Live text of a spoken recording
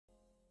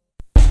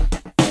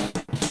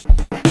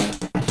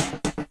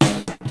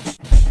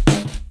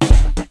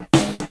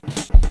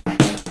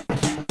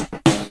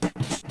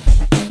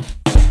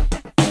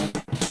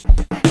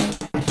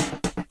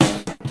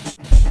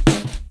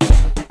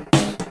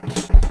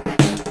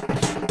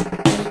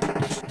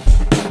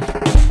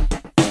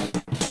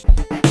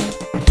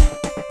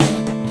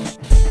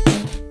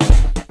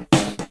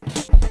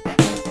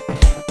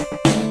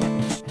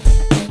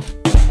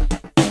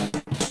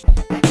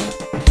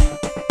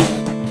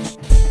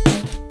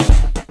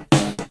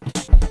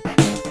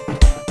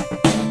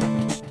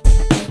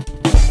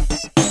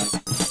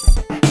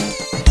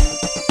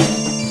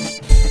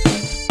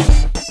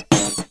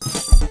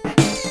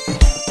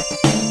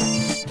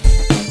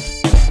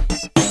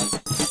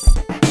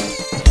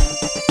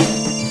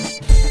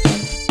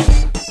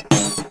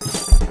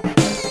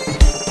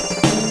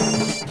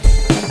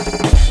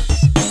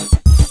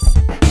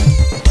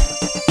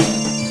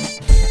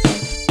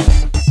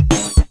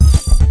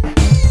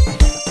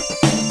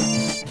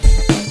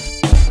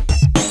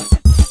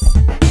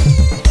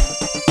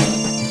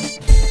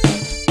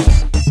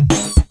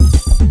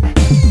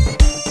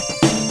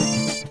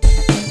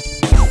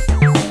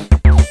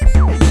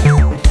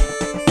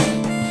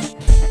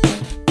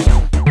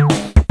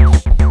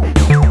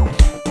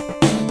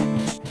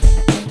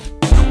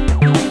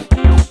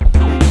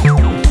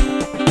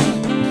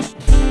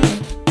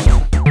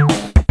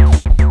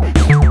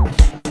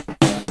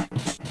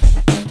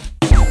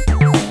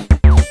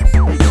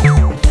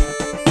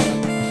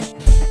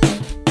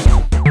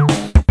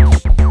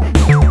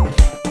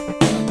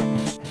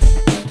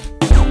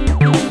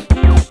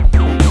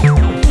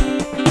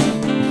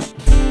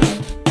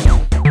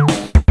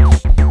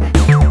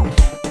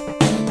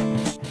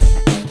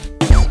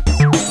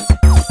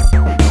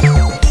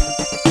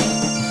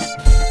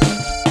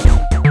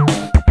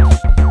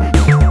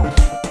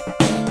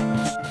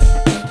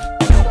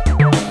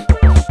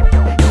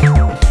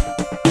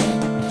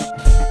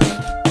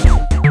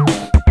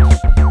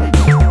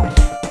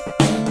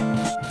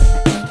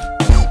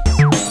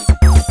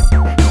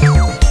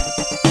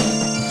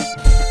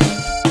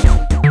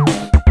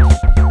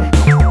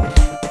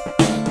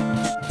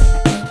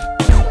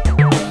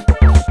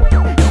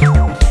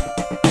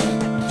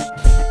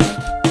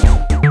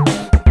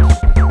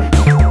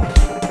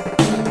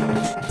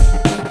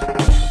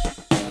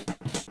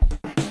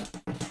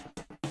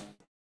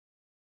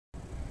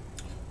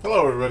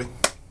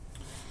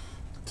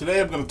Today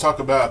I'm going to talk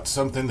about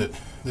something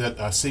that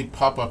I see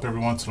pop up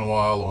every once in a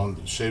while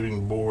on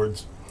shaving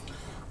boards,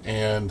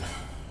 and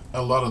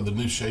a lot of the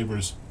new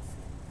shavers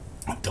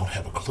don't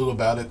have a clue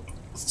about it.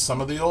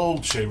 Some of the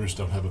old shavers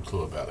don't have a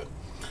clue about it.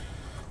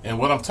 And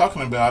what I'm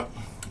talking about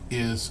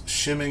is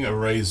shimming a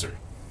razor.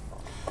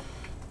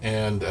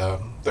 And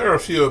there are a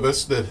few of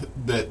us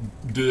that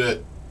do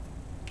it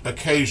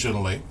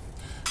occasionally,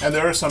 and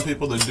there are some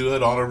people that do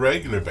it on a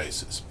regular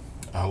basis.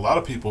 A lot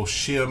of people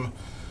shim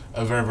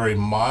a very, very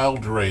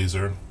mild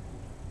razor.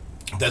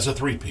 That's a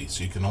three-piece.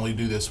 You can only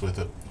do this with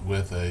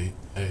a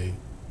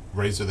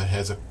razor that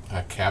has a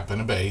cap and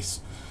a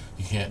base.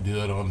 You can't do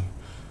it on,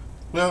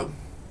 well,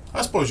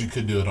 I suppose you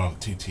could do it on a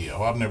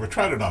TTO. I've never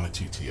tried it on a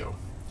TTO.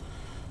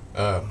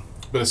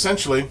 But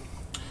essentially,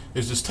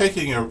 it's just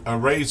taking a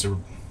razor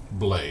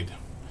blade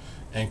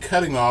and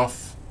cutting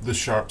off the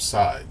sharp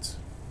sides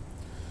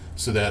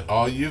so that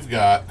all you've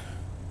got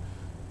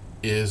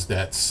is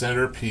that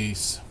center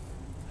piece,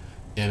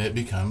 and it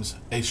becomes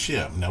a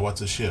shim. Now,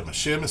 what's a shim? A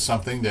shim is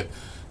something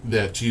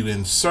that you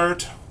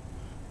insert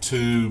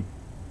to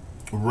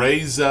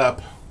raise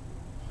up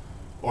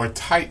or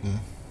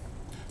tighten.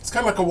 It's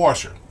kind of like a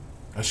washer.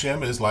 A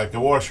shim is like a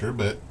washer,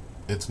 but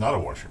it's not a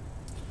washer.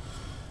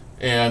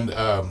 And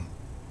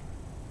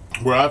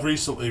where I've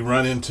recently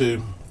run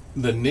into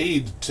the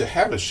need to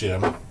have a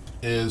shim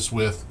is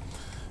with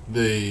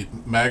the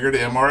Maggard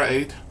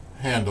MR8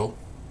 handle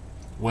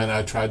when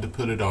I tried to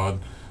put it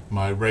on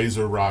my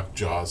Razor Rock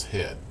Jaws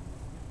head.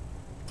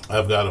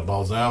 I've got a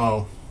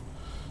Balzano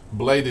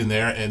blade in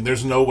there, and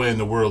there's no way in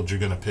the world you're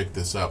going to pick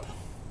this up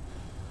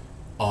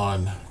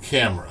on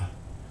camera,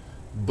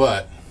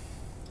 but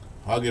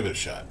I'll give it a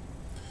shot.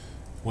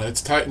 When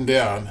it's tightened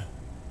down,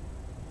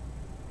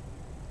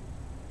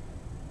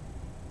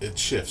 it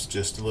shifts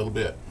just a little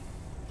bit.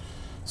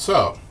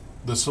 So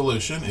the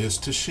solution is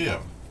to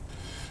shim.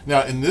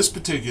 Now, in this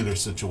particular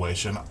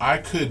situation, I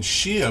could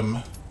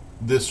shim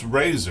this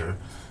razor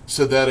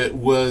so that it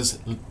was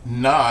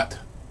not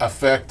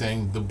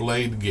affecting the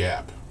blade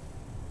gap.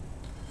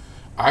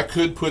 I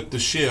could put the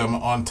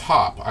shim on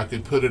top. I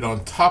could put it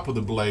on top of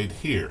the blade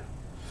here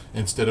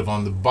instead of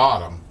on the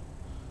bottom,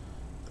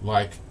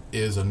 like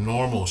is a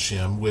normal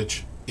shim,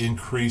 which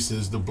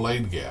increases the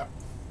blade gap.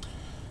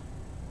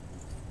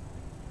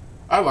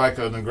 I like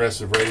an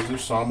aggressive razor,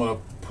 so I'm going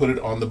to put it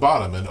on the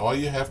bottom, and all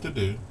you have to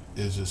do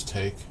is just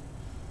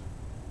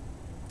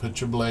put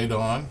your blade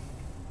on,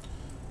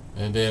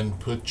 and then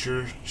put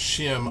your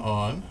shim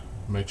on.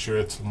 Make sure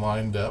it's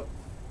lined up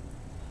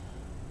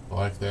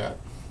like that,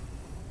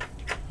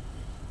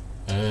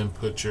 and then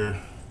put your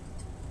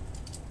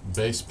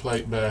base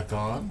plate back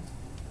on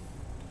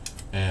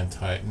and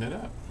tighten it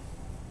up.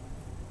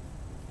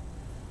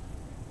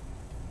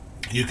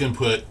 You can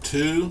put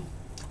 2.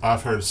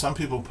 I've heard some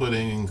people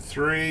putting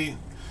 3.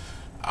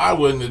 I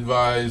wouldn't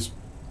advise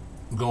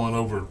going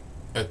over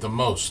at the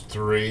most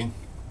 3,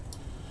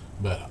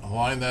 but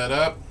line that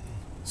up,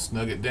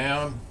 snug it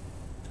down,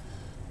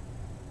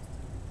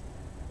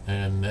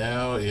 and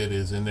now it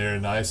is in there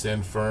nice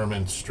and firm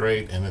and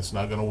straight, and it's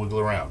not going to wiggle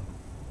around.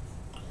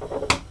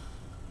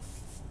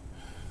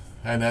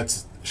 And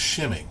that's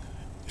shimming.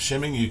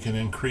 Shimming, you can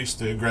increase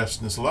the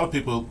aggressiveness. A lot of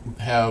people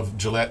have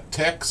Gillette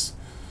Techs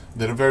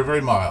that are very,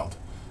 very mild,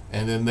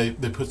 and then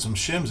they put some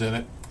shims in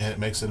it, and it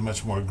makes it a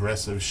much more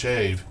aggressive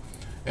shave,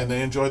 and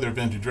they enjoy their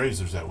vintage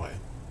razors that way.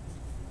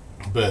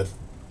 But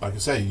like I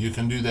say, you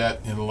can do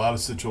that in a lot of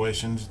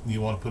situations.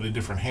 You want to put a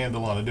different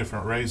handle on a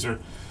different razor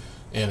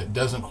and it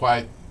doesn't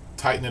quite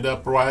tighten it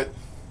up right,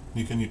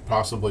 you can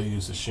possibly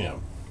use a shim.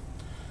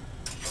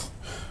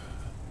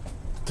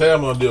 Today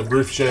I'm going to do a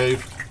brief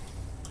shave,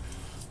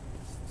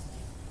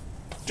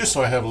 just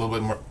so I have a little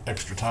bit more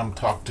extra time to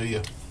talk to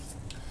you.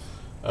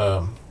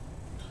 I'm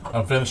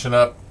finishing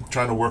up,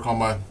 trying to work on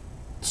my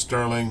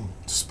Sterling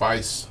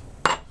Spice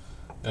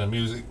and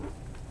music.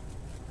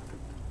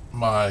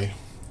 My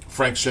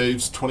Frank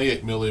Shaves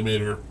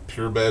 28mm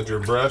Pure Badger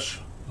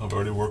brush. I've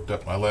already worked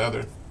up my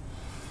lather.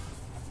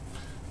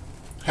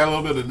 Had a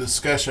little bit of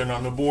discussion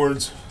on the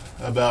boards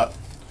about,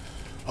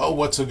 oh,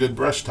 what's a good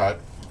brush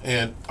type?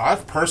 And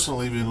I've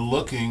personally been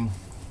looking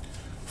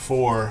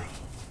for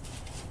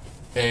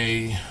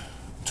a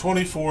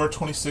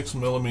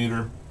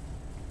 26mm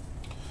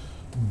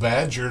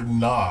Badger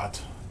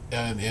knot,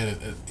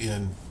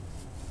 and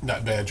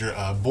not Badger,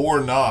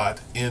 boar knot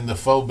in the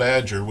faux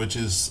Badger, which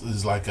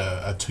is like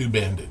a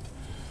two-banded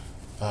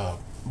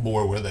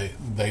boar where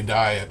they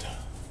dye it.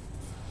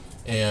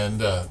 And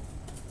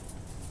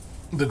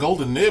the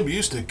Golden Nib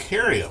used to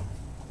carry them,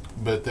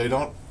 but they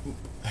don't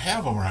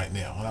have them right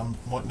now. And I'm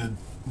wanting to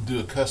do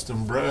a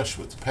custom brush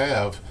with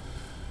Pav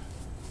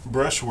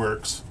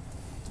Brushworks,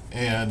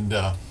 and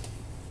I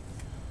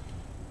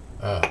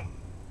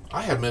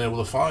haven't been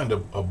able to find a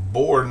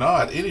boar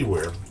knot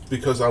anywhere,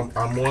 because I'm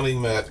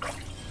wanting that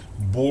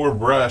boar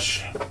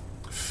brush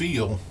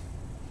feel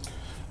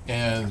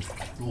and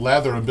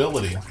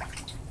latherability,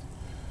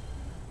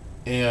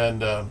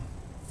 and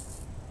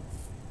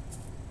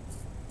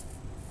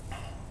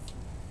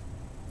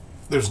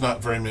there's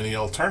not very many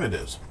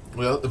alternatives.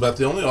 Well, about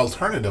the only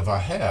alternative I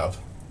have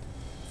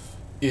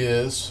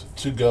is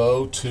to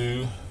go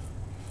to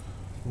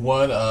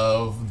one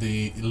of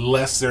the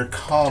lesser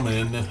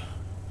common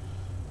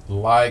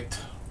liked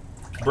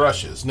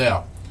brushes.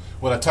 Now,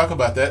 when I talk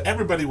about that,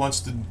 everybody wants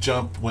to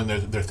jump when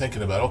they're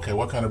thinking about, okay,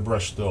 what kind of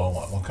brush do I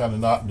want? What kind of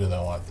knot do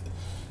I want?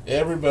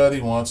 Everybody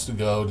wants to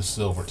go to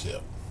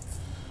Silvertip.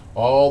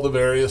 All the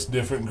various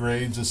different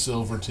grades of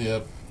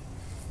Silvertip.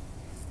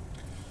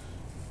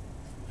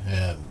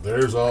 And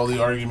there's all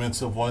the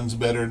arguments of one's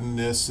better than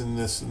this and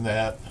this and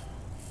that.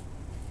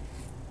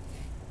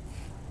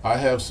 I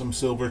have some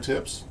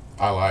Silvertips.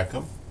 I like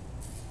them.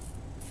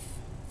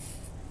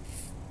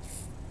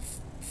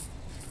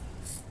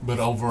 But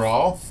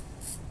overall,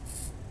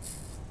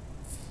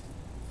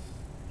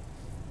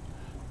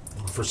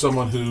 for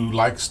someone who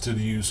likes to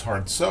use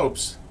hard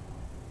soaps,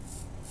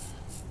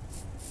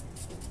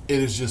 it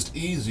is just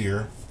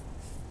easier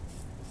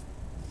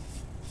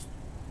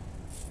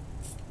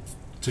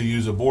to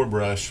use a board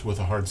brush with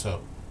a hard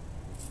soap.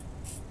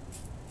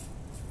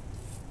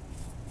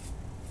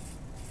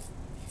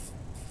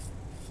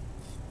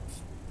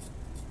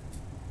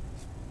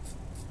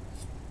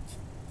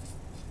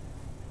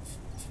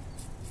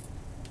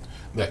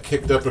 That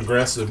kicked up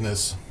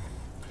aggressiveness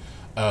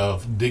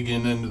of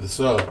digging into the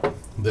soap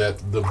that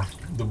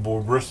the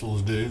board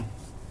bristles do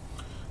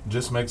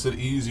just makes it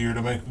easier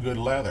to make a good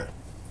lather.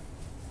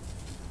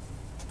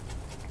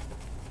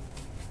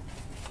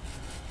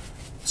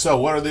 So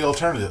what are the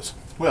alternatives?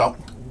 Well,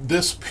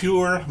 this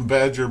pure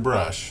Badger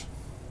brush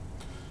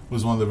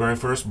was one of the very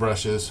first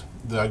brushes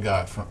that I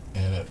got from,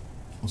 and it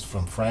was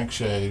from Frank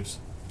Shaves.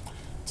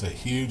 It's a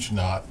huge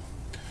knot.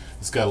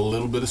 It's got a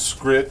little bit of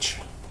scritch,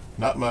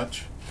 not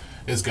much.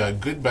 It's got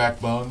good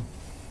backbone,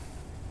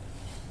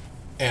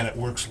 and it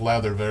works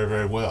lather very,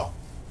 very well.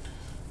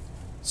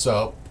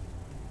 So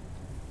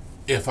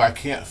if I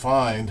can't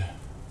find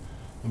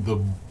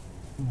the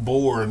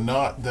bore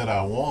knot that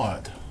I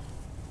want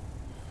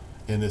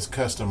in this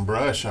custom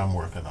brush I'm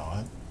working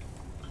on,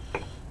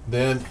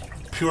 then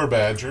pure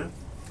Badger,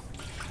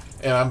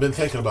 and I've been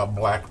thinking about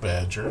black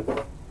Badger,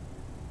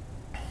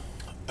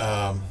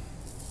 the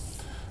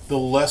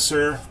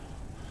lesser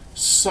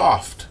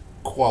soft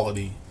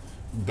quality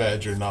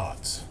Badger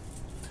knots,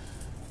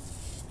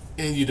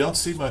 and you don't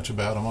see much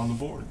about them on the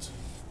boards.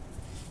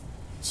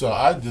 So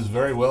I just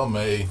very well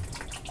may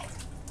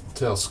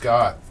tell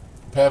Scott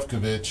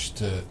Pavkovich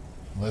to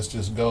let's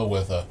just go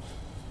with a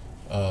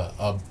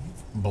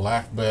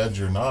black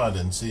Badger knot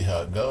and see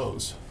how it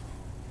goes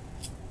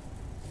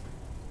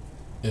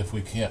if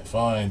we can't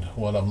find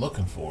what I'm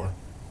looking for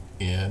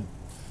in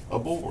a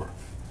bore.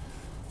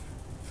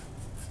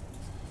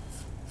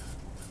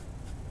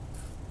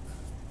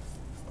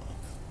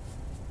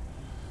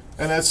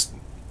 And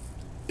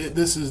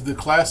this is the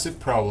classic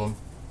problem,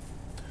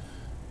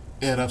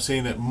 and I've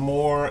seen it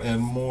more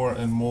and more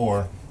and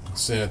more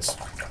since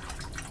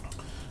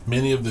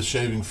many of the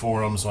shaving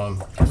forums on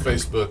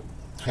Facebook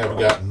have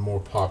gotten more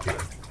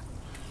popular.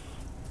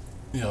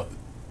 You know,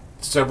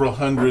 several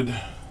hundred,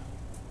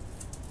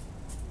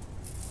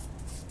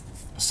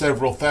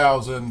 several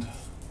thousand.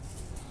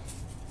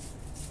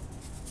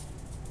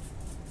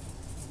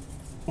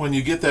 When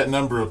you get that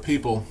number of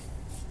people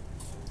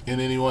in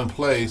any one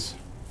place,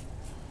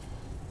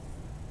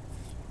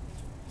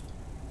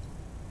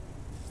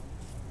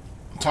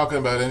 talking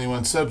about any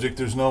one subject,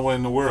 there's no way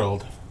in the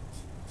world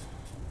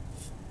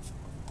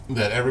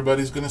that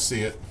everybody's going to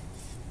see it.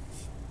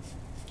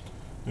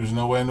 There's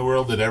no way in the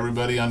world that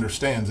everybody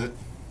understands it.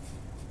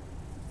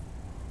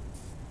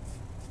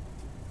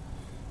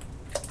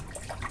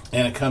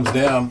 And it comes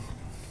down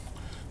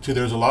to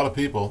there's a lot of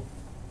people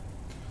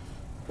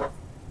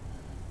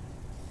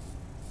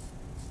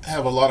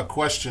have a lot of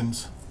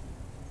questions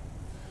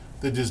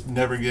that just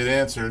never get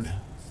answered.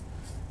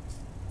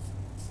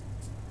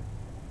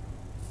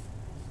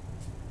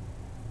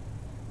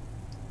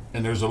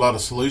 And there's a lot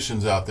of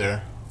solutions out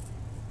there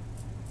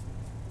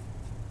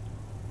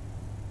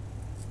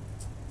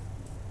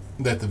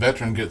that the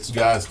veteran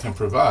guys can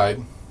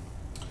provide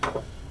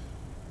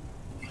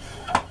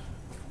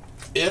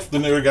if the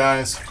newer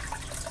guys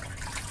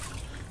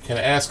can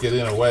ask it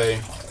in a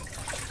way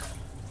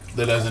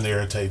that doesn't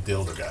irritate the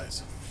older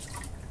guys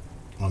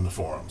on the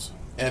forums.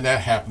 And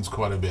that happens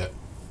quite a bit.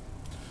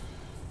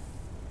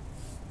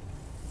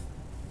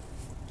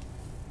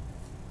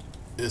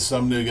 If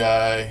some new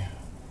guy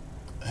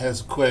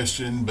has a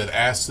question but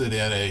asks it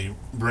in a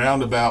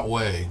roundabout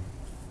way,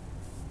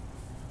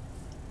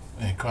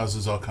 and it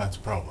causes all kinds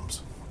of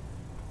problems.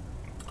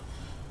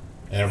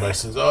 And everybody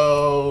says,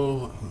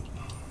 oh,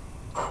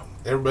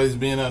 everybody's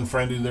being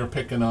unfriendly, they're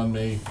picking on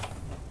me.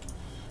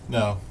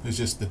 No, it's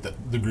just that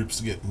the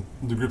groups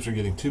are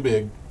getting too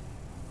big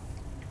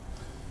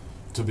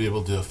to be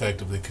able to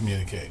effectively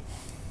communicate.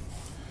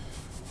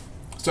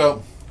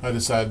 So I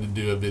decided to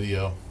do a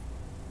video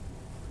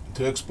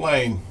to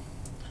explain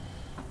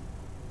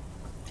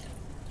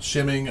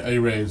shimming a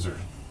razor.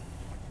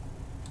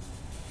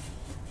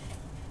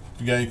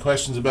 If you got any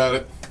questions about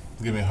it,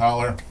 give me a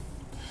holler.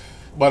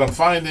 What I'm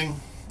finding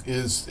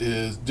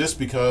is just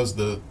because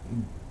the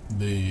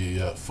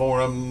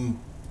forum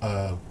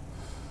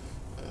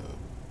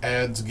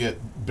ads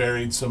get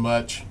buried so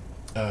much.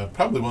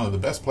 Probably one of the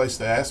best places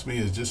to ask me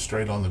is just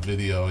straight on the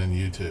video in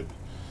YouTube,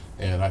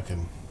 and I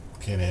can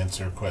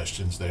answer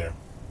questions there.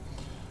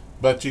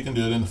 But you can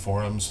do it in the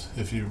forums.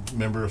 If you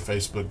remember a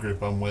Facebook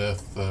group I'm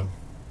with,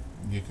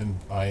 you can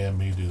IM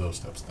me, do those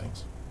types of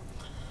things.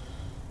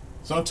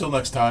 So until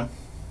next time,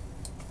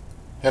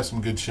 have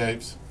some good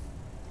shapes.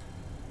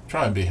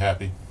 Try and be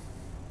happy,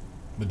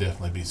 but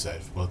definitely be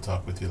safe. We'll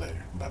talk with you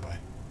later.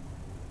 Bye-bye.